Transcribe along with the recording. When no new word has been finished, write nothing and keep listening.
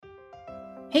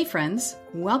Hey friends,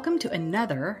 welcome to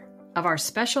another of our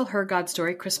special Her God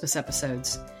Story Christmas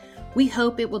episodes. We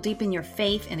hope it will deepen your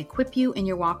faith and equip you in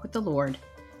your walk with the Lord.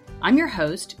 I'm your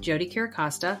host, Jody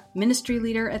Kiracosta, ministry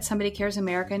leader at Somebody Cares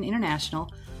America and International,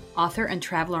 author and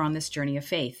traveler on this journey of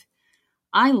faith.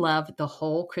 I love the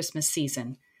whole Christmas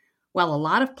season. While a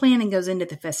lot of planning goes into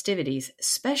the festivities,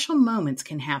 special moments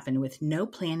can happen with no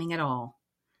planning at all.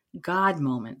 God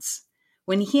moments,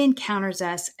 when He encounters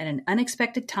us at an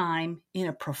unexpected time in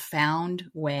a profound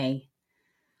way.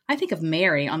 I think of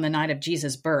Mary on the night of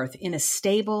Jesus' birth in a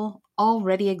stable,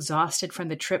 already exhausted from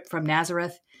the trip from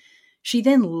Nazareth. She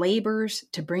then labors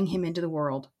to bring Him into the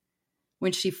world.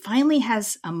 When she finally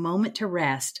has a moment to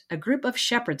rest, a group of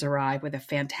shepherds arrive with a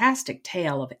fantastic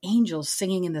tale of angels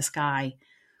singing in the sky.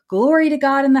 Glory to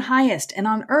God in the highest, and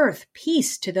on earth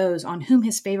peace to those on whom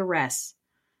His favor rests.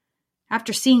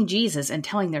 After seeing Jesus and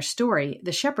telling their story,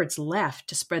 the shepherds left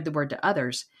to spread the word to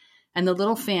others, and the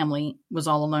little family was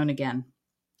all alone again.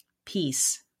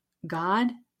 Peace.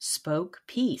 God spoke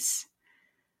peace.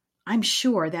 I'm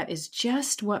sure that is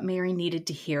just what Mary needed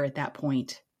to hear at that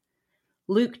point.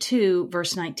 Luke 2,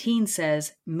 verse 19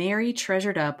 says, Mary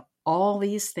treasured up all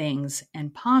these things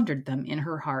and pondered them in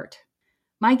her heart.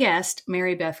 My guest,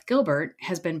 Mary Beth Gilbert,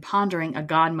 has been pondering a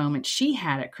God moment she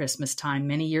had at Christmas time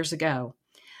many years ago.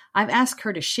 I've asked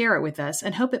her to share it with us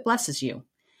and hope it blesses you.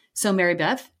 So Mary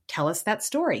Beth, tell us that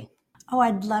story. Oh,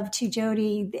 I'd love to,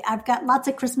 Jody. I've got lots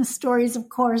of Christmas stories, of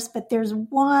course, but there's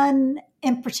one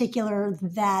in particular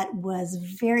that was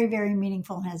very, very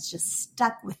meaningful and has just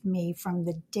stuck with me from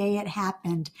the day it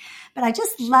happened. But I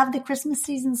just love the Christmas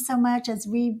season so much. As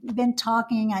we've been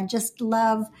talking, I just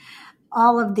love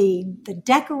all of the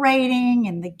decorating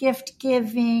and the gift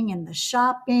giving and the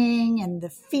shopping and the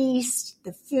feast,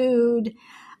 the food,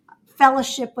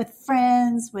 fellowship with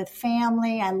friends, with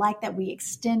family. I like that we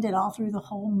extend it all through the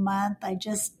whole month.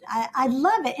 I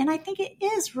love it. And I think it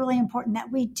is really important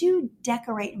that we do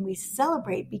decorate and we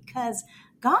celebrate because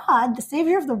God, the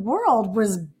Savior of the world,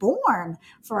 was born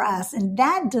for us. And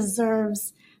that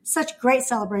deserves such great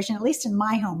celebration, at least in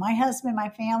my home. My husband, my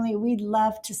family, we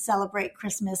love to celebrate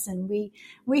Christmas and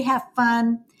we have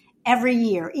fun every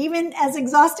year. Even as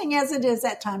exhausting as it is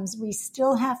at times, we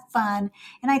still have fun.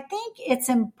 And I think it's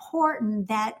important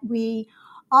that we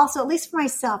also, at least for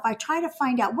myself, I try to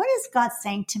find out what is God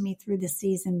saying to me through the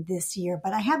season this year.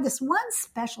 But I have this one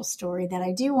special story that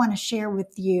I do want to share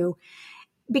with you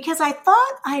because I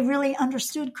thought I really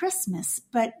understood Christmas.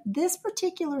 But this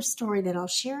particular story that I'll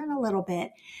share in a little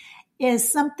bit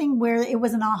is something where it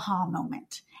was an aha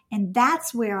moment. And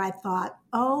that's where I thought,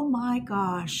 oh my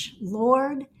gosh,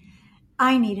 Lord,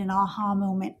 I need an aha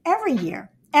moment every year,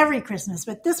 every Christmas.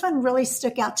 But this one really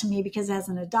stuck out to me because as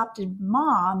an adopted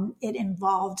mom, it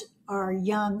involved our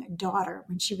young daughter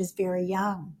when she was very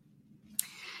young.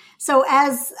 So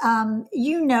as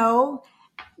you know,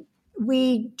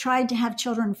 we tried to have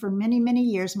children for many, many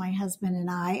years, my husband and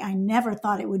I. I never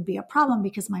thought it would be a problem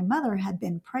because my mother had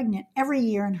been pregnant every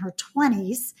year in her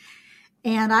 20s.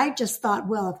 And I just thought,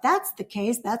 well, if that's the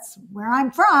case, that's where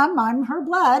I'm from. I'm her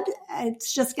blood.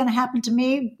 It's just going to happen to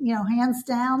me, hands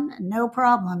down, no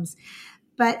problems.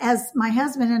 But as my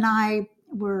husband and I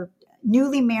were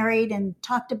newly married and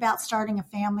talked about starting a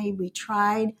family, we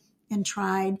tried and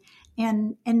tried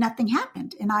and nothing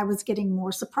happened. And I was getting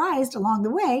more surprised along the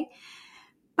way.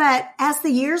 But as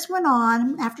the years went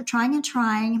on, after trying and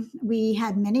trying, we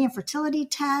had many infertility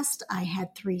tests. I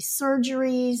had 3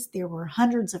 surgeries. There were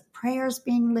hundreds of prayers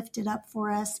being lifted up for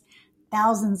us.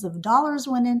 Thousands of dollars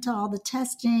went into all the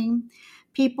testing.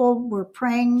 People were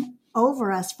praying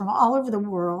over us from all over the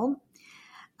world.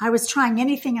 I was trying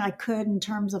anything I could in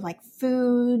terms of like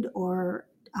food or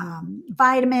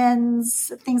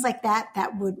vitamins, things like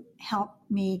that would help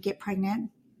me get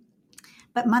pregnant.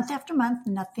 But month after month,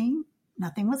 nothing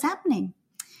was happening.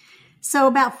 So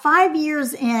about 5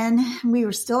 years in, we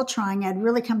were still trying. I'd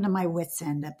really come to my wits'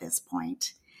 end at this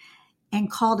point and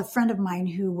called a friend of mine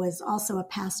who was also a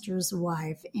pastor's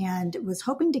wife and was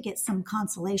hoping to get some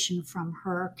consolation from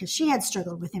her because she had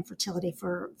struggled with infertility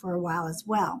for a while as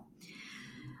well.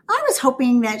 I was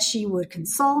hoping that she would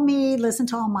console me, listen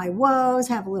to all my woes,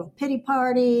 have a little pity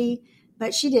party,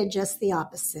 but she did just the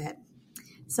opposite.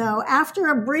 So after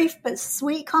a brief but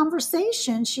sweet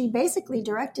conversation, she basically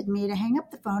directed me to hang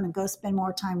up the phone and go spend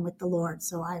more time with the Lord.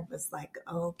 So I was like,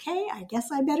 okay, I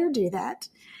guess I better do that.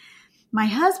 My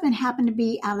husband happened to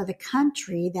be out of the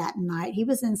country that night. He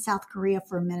was in South Korea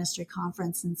for a ministry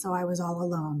conference, and so I was all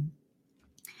alone.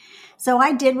 So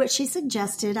I did what she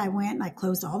suggested. I went and I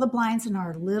closed all the blinds in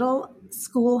our little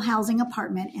school housing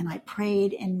apartment, and I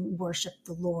prayed and worshiped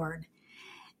the Lord.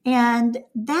 And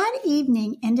that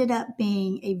evening ended up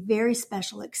being a very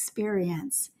special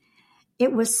experience.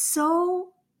 It was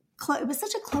it was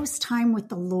such a close time with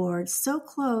the Lord, so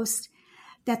close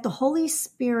that the Holy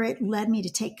Spirit led me to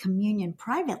take communion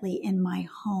privately in my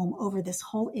home over this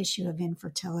whole issue of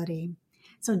infertility.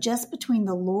 So just between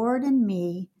the Lord and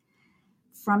me,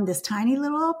 from this tiny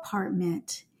little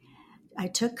apartment, I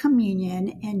took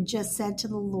communion and just said to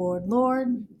the Lord,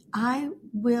 Lord, I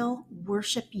will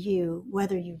worship you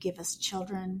whether you give us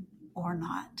children or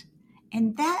not.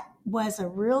 And that was a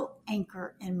real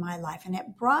anchor in my life, and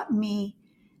it brought me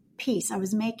peace. I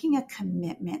was making a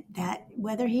commitment that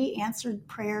whether he answered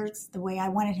prayers the way I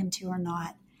wanted him to or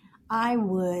not, I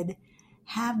would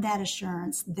have that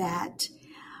assurance that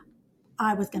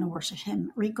I was going to worship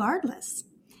him regardless.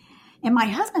 And my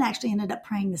husband actually ended up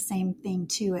praying the same thing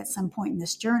too at some point in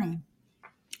this journey.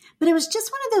 But it was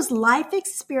just one of those life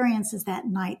experiences that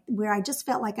night where I just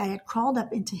felt like I had crawled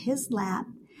up into his lap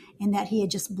and that he had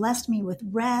just blessed me with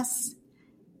rest,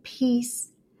 peace,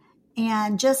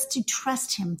 and just to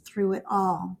trust him through it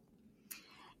all.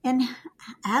 And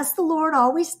as the Lord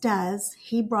always does,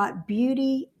 he brought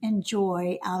beauty and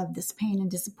joy out of this pain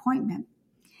and disappointment.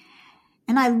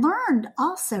 And I learned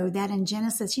also that in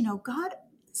Genesis, God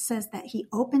says that he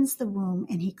opens the womb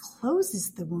and he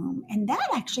closes the womb. And that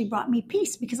actually brought me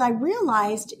peace because I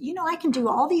realized, I can do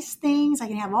all these things. I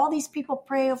can have all these people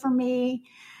pray over me.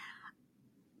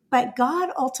 But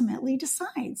God ultimately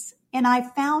decides. And I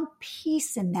found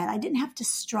peace in that. I didn't have to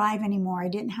strive anymore. I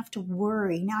didn't have to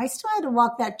worry. Now, I still had to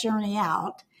walk that journey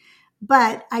out,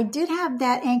 but I did have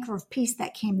that anchor of peace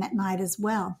that came that night as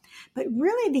well. But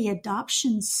really, the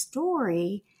adoption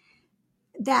story,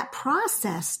 that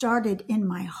process started in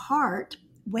my heart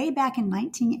way back in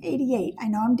 1988. I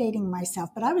know I'm dating myself,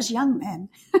 but I was young then.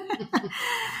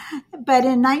 But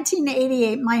in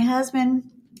 1988, my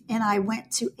husband and I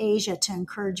went to Asia to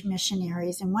encourage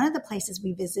missionaries. And one of the places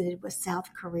we visited was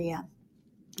South Korea.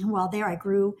 And while there, I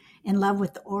grew in love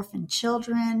with the orphan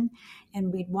children,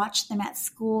 and we'd watch them at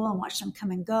school and watch them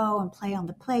come and go and play on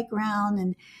the playground.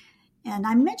 And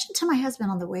I mentioned to my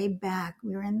husband on the way back,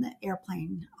 we were in the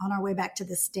airplane on our way back to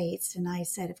the States, and I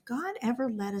said, if God ever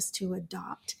led us to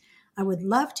adopt, I would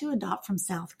love to adopt from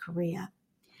South Korea.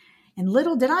 And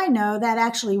little did I know that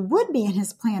actually would be in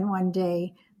his plan one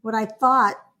day. What I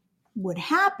thought would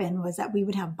happen was that we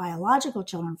would have biological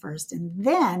children first and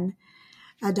then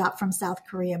adopt from South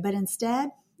Korea. But instead,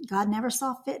 God never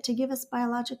saw fit to give us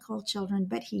biological children,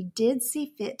 but he did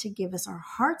see fit to give us our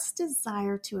heart's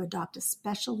desire to adopt a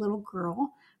special little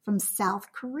girl from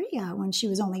South Korea when she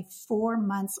was only 4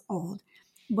 months old.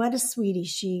 What a sweetie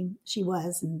she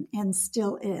was and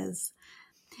still is.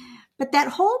 But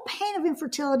that whole pain of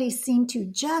infertility seemed to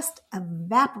just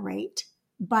evaporate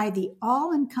by the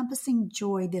all-encompassing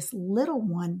joy this little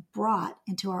one brought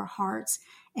into our hearts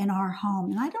and our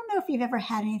home. And I don't know if you've ever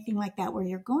had anything like that where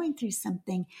you're going through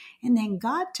something and then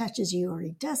God touches you or he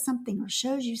does something or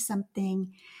shows you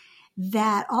something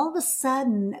that all of a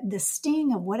sudden the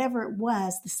sting of whatever it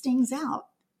was, the sting's out.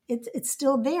 It's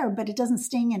still there, but it doesn't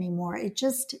sting anymore. It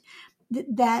just,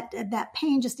 that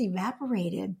pain just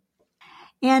evaporated.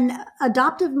 And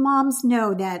adoptive moms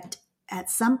know that at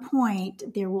some point,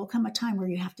 there will come a time where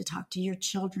you have to talk to your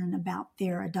children about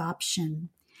their adoption.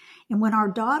 And when our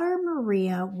daughter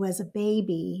Maria was a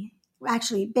baby,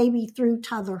 actually baby through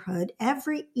toddlerhood,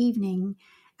 every evening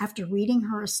after reading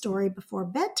her a story before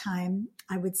bedtime,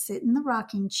 I would sit in the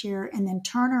rocking chair and then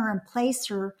turn her and place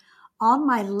her on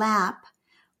my lap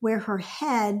where her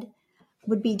head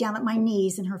would be down at my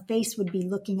knees and her face would be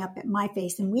looking up at my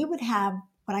face. And we would have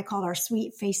what I call our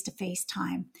sweet face-to-face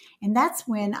time. And that's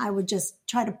when I would just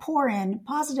try to pour in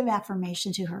positive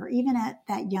affirmation to her, even at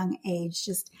that young age.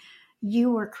 Just,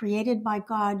 you were created by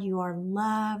God. You are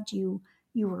loved. You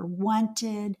are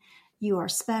wanted. You are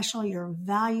special. You're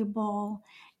valuable.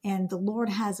 And the Lord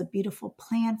has a beautiful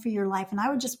plan for your life. And I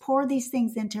would just pour these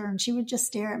things into her, and she would just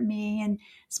stare at me and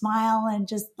smile and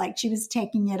just like she was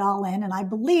taking it all in. And I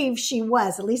believe she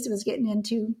was, at least it was getting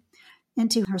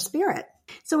into her spirit.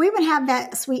 So we would have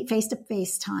that sweet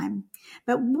face-to-face time.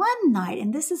 But one night,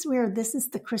 and this is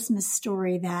the Christmas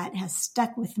story that has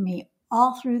stuck with me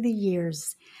all through the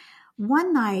years.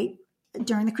 One night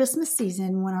during the Christmas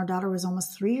season, when our daughter was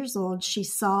almost 3 years old, she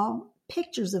saw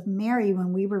pictures of Mary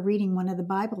when we were reading one of the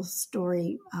Bible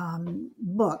story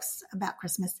books about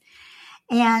Christmas.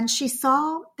 And she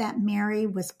saw that Mary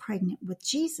was pregnant with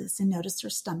Jesus and noticed her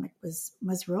stomach was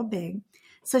real big.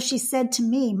 So she said to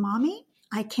me, Mommy,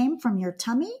 I came from your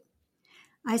tummy.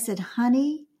 I said,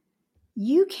 honey,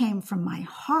 you came from my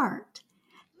heart.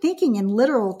 Thinking in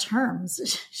literal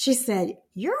terms, she said,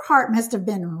 your heart must have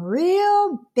been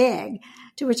real big.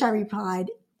 To which I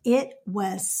replied, it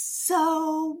was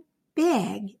so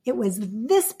big. It was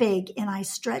this big, and I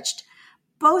stretched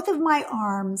both of my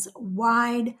arms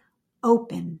wide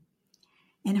open.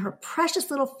 And her precious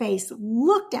little face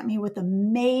looked at me with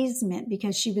amazement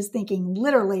because she was thinking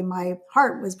literally my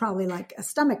heart was probably like a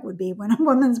stomach would be when a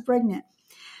woman's pregnant.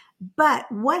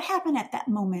 But what happened at that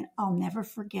moment, I'll never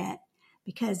forget,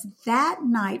 because that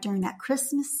night during that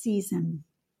Christmas season,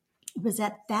 it was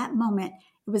at that moment,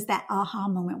 it was that aha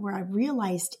moment where I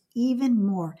realized even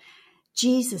more.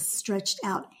 Jesus stretched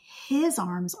out his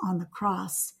arms on the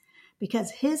cross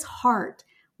because his heart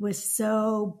was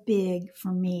so big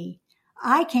for me.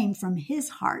 I came from his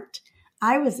heart.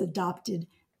 I was adopted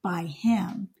by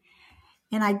him.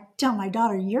 And I tell my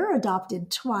daughter, you're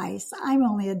adopted twice. I'm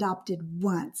only adopted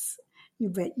once,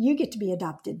 but you get to be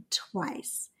adopted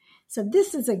twice. So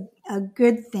this is a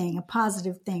good thing, a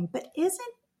positive thing. But isn't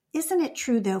it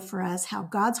true, though, for us, how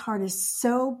God's heart is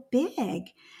so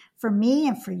big for me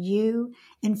and for you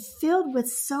and filled with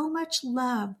so much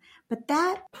love? But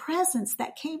that presence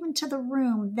that came into the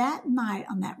room that night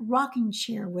on that rocking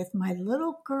chair with my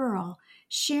little girl,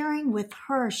 sharing with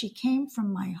her, she came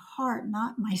from my heart,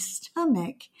 not my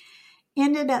stomach,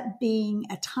 ended up being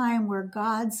a time where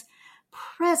God's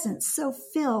presence so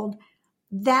filled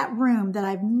that room that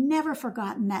I've never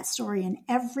forgotten that story. And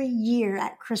every year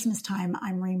at Christmas time,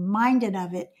 I'm reminded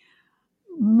of it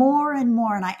more and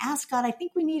more. And I ask God, I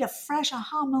think we need a fresh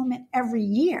aha moment every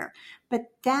year. But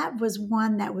that was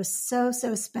one that was so,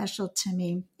 so special to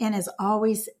me and has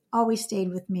always stayed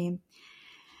with me.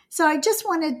 So I just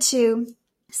wanted to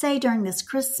say during this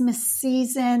Christmas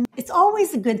season, it's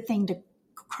always a good thing to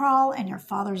crawl in your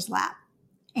Father's lap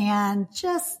and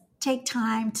just take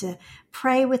time to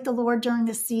pray with the Lord during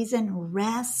the season,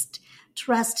 rest,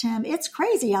 trust him. It's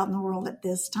crazy out in the world at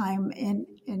this time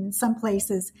in some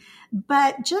places,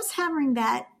 but just having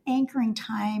that anchoring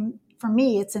time, for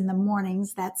me, it's in the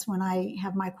mornings. That's when I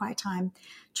have my quiet time,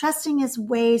 trusting his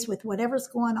ways with whatever's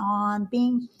going on,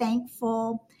 being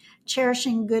thankful,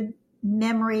 cherishing good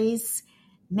memories,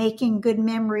 making good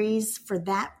memories for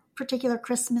that particular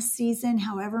Christmas season.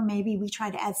 However, maybe we try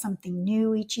to add something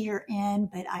new each year in,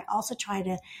 but I also try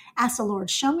to ask the Lord,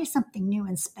 show me something new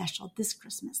and special this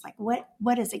Christmas. Like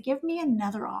what is it? Give me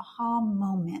another aha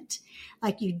moment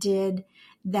like you did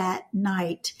that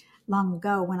night long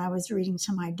ago when I was reading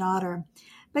to my daughter.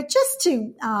 But just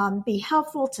to be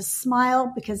helpful, to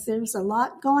smile, because there's a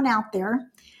lot going out there,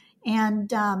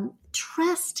 and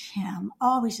trust him.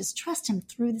 Always just trust him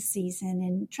through the season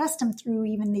and trust him through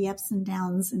even the ups and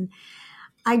downs. And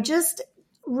I just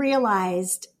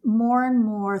realized more and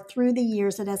more through the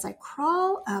years that as I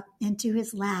crawl up into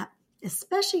his lap,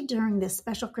 especially during this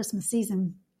special Christmas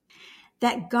season,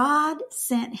 that God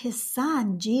sent his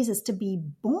son, Jesus, to be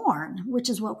born, which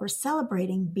is what we're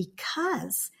celebrating,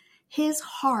 because his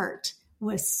heart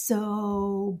was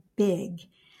so big,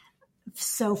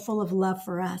 so full of love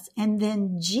for us. And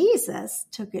then Jesus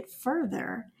took it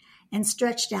further and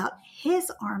stretched out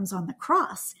his arms on the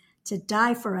cross to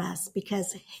die for us,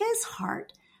 because his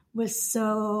heart was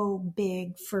so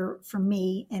big for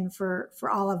me and for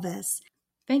all of us.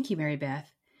 Thank you, Mary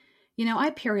Beth. You know, I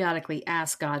periodically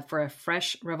ask God for a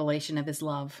fresh revelation of his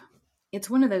love. It's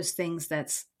one of those things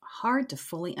that's hard to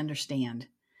fully understand.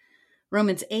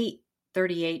 Romans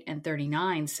 8:38 and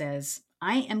 39 says,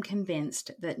 I am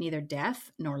convinced that neither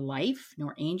death, nor life,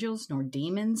 nor angels, nor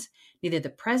demons, neither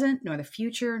the present, nor the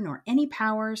future, nor any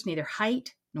powers, neither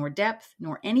height, nor depth,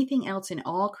 nor anything else in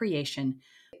all creation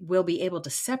will be able to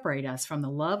separate us from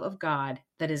the love of God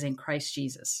that is in Christ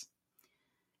Jesus.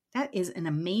 That is an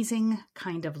amazing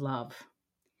kind of love.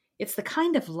 It's the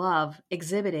kind of love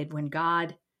exhibited when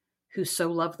God, who so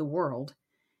loved the world,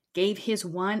 gave his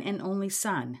one and only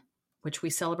Son, which we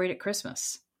celebrate at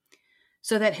Christmas,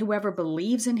 so that whoever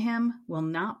believes in him will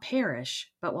not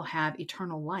perish, but will have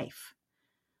eternal life.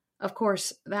 Of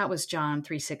course, that was John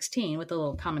 3:16 with a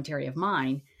little commentary of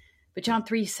mine, but John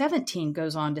 3:17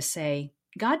 goes on to say,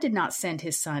 God did not send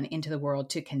his Son into the world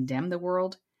to condemn the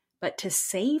world, but to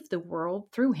save the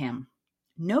world through him.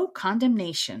 No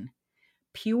condemnation,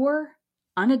 pure,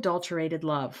 unadulterated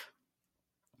love.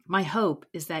 My hope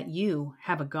is that you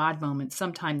have a God moment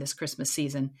sometime this Christmas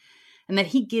season, and that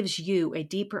he gives you a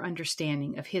deeper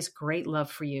understanding of his great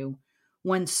love for you,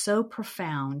 one so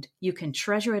profound you can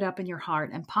treasure it up in your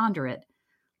heart and ponder it,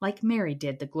 like Mary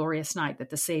did the glorious night that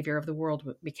the Savior of the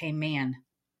world became man.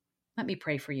 Let me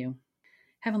pray for you.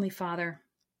 Heavenly Father,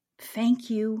 thank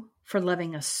you for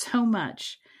loving us so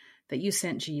much that you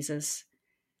sent Jesus,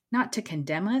 not to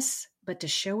condemn us, but to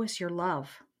show us your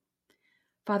love.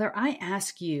 Father, I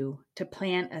ask you to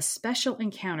plan a special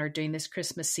encounter during this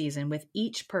Christmas season with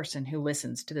each person who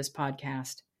listens to this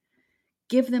podcast.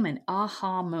 Give them an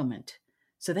aha moment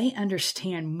so they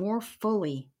understand more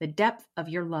fully the depth of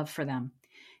your love for them.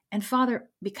 And Father,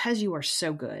 because you are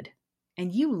so good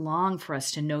and you long for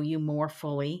us to know you more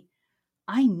fully,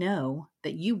 I know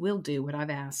that you will do what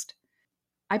I've asked.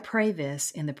 I pray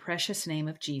this in the precious name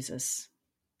of Jesus.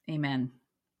 Amen.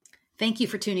 Thank you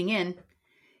for tuning in.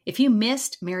 If you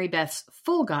missed Mary Beth's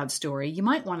full God story, you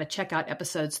might want to check out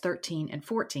episodes 13 and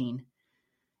 14.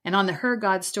 And on the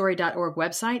hergodstory.org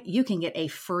website, you can get a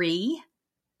free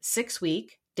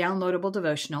 6-week downloadable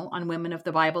devotional on women of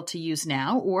the Bible to use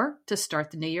now or to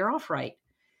start the new year off right.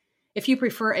 If you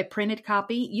prefer a printed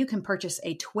copy, you can purchase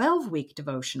a 12-week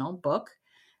devotional book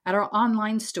at our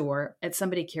online store at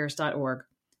somebodycares.org.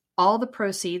 All the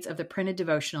proceeds of the printed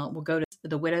devotional will go to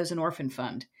the Widows and Orphan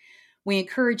Fund. We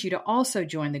encourage you to also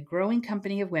join the growing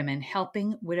company of women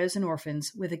helping widows and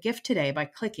orphans with a gift today by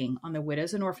clicking on the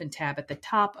Widows and Orphan tab at the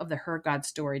top of the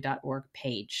hergodstory.org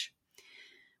page.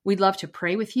 We'd love to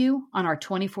pray with you on our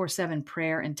 24/7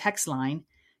 prayer and text line.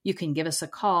 You can give us a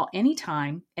call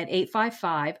anytime at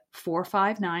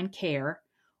 855-459-CARE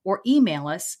or email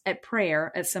us at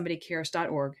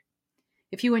prayer@somebodycares.org.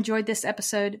 If you enjoyed this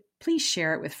episode, please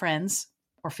share it with friends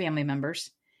or family members.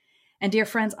 And dear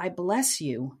friends, I bless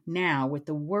you now with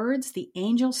the words the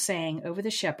angel sang over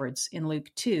the shepherds in Luke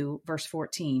 2, verse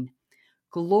 14.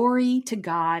 Glory to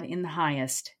God in the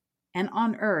highest, and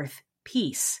on earth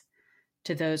peace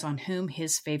to those on whom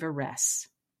his favor rests.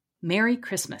 Merry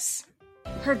Christmas.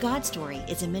 Her God Story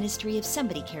is a ministry of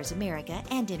Somebody Cares America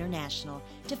and International.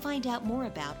 To find out more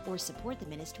about or support the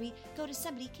ministry, go to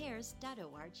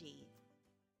somebodycares.org.